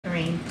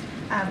Karine,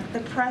 the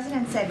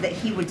president said that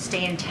he would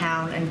stay in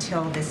town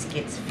until this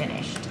gets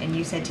finished, and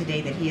you said today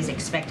that he is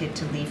expected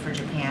to leave for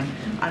Japan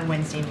on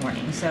Wednesday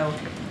morning. So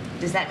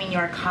does that mean you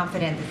are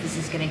confident that this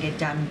is going to get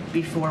done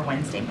before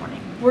Wednesday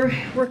morning?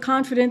 We're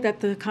confident that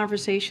the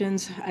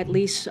conversations, at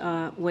least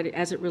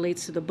as it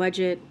relates to the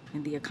budget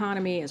and the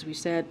economy, as we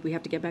said, we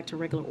have to get back to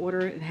regular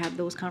order and have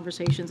those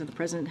conversations. And the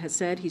president has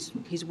said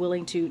he's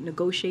willing to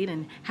negotiate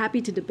and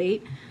happy to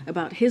debate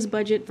about his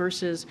budget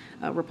versus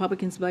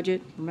Republicans'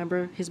 budget.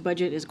 Remember, his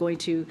budget is going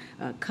to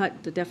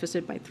cut the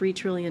deficit by $3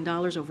 trillion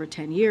over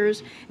 10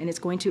 years, and it's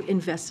going to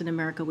invest in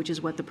America, which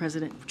is what the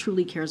president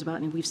truly cares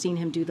about, and we've seen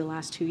him do the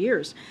last 2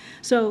 years.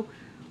 So,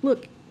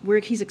 look, where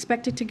he's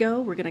expected to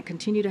go, we're going to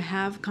continue to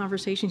have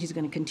conversations. He's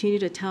going to continue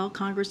to tell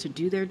Congress to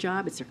do their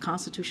job. It's their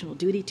constitutional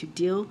duty to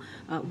deal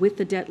with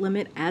the debt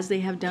limit, as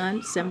they have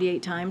done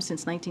 78 times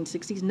since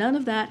 1960s. None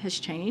of that has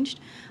changed.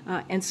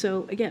 And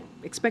so, again,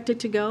 expected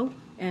to go,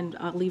 and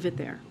I'll leave it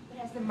there. But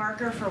has the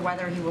marker for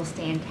whether he will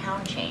stay in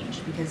town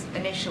changed? Because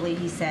initially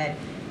he said,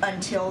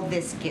 until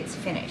this gets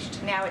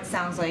finished. Now it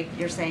sounds like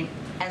you're saying,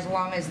 as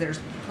long as there's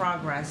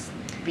progress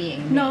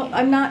being made. No,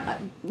 I'm not.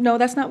 No,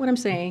 that's not what I'm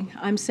saying.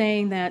 I'm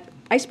saying that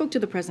I spoke to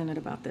the president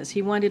about this.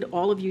 He wanted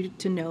all of you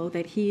to know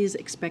that he is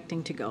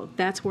expecting to go.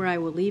 That's where I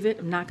will leave it.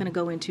 I'm not going to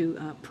go into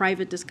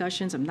private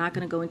discussions. I'm not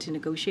going to go into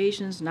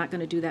negotiations. I'm not going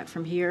to do that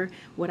from here.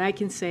 What I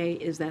can say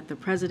is that the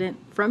president,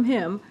 from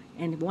him,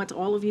 and wants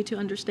all of you to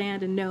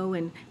understand and know,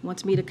 and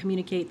wants me to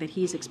communicate that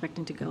he's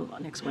expecting to go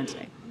next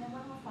Wednesday.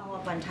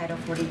 Up on Title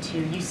 42,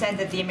 you said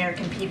that the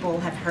American people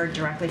have heard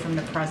directly from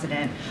the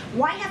president.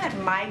 Why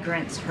haven't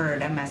migrants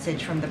heard a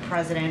message from the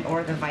president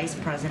or the vice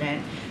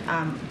president,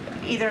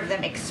 either of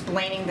them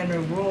explaining the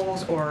new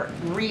rules or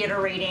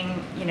reiterating,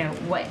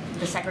 what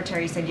the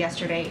secretary said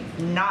yesterday,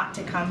 not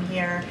to come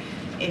here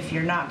if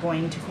you're not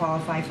going to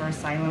qualify for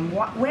asylum?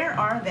 Where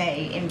are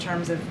they in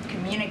terms of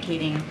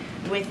communicating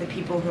with the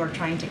people who are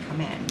trying to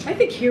come in? I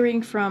think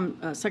hearing from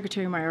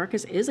Secretary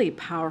Mayorkas is a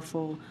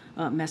powerful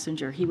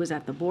messenger. He was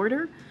at the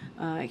border.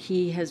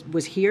 He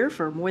was here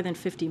for more than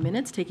 50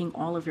 minutes taking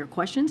all of your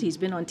questions. He's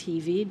been on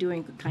TV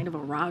doing kind of a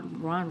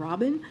Ron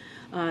Robin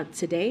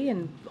today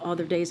and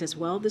other days as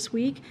well this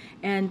week.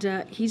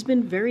 And he's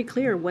been very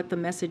clear what the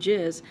message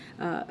is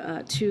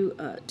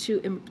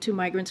to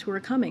migrants who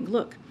are coming.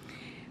 Look,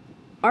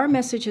 our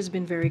message has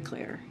been very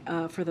clear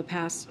for the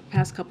past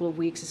couple of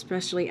weeks,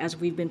 especially as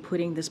we've been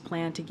putting this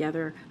plan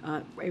together,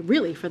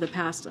 really for the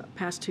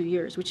past 2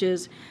 years, which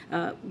is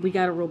we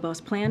got a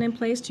robust plan in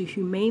place to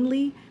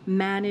humanely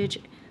manage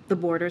the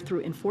border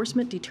through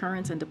enforcement,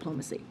 deterrence, and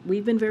diplomacy.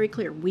 We've been very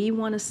clear. We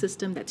want a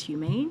system that's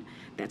humane,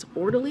 that's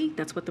orderly.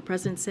 That's what the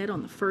president said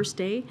on the first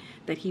day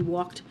that he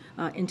walked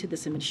into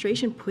this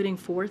administration, putting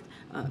forth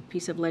a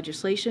piece of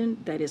legislation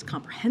that is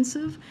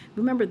comprehensive.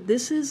 Remember,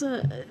 this is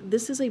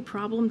a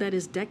problem that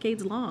is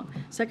decades long.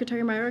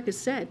 Secretary Mayorkas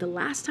said the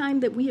last time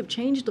that we have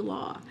changed a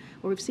law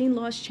or we've seen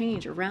laws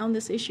change around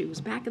this issue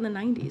was back in the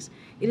 90s.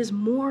 It is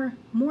more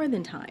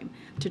than time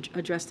to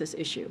address this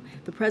issue.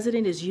 The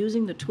president is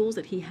using the tools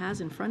that he has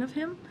in front of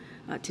him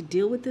to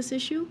deal with this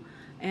issue,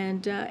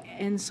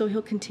 and so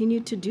he'll continue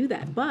to do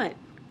that. But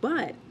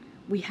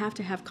we have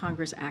to have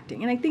Congress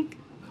acting, and I think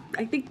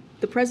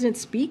the president's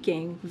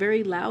speaking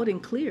very loud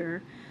and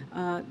clear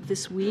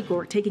this week,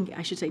 or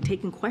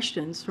taking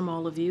questions from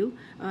all of you,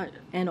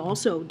 and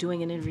also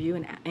doing an interview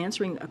and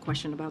answering a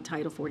question about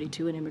Title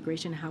 42 and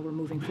immigration, how we're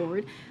moving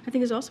forward, I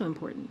think is also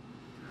important.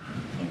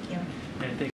 Thank you.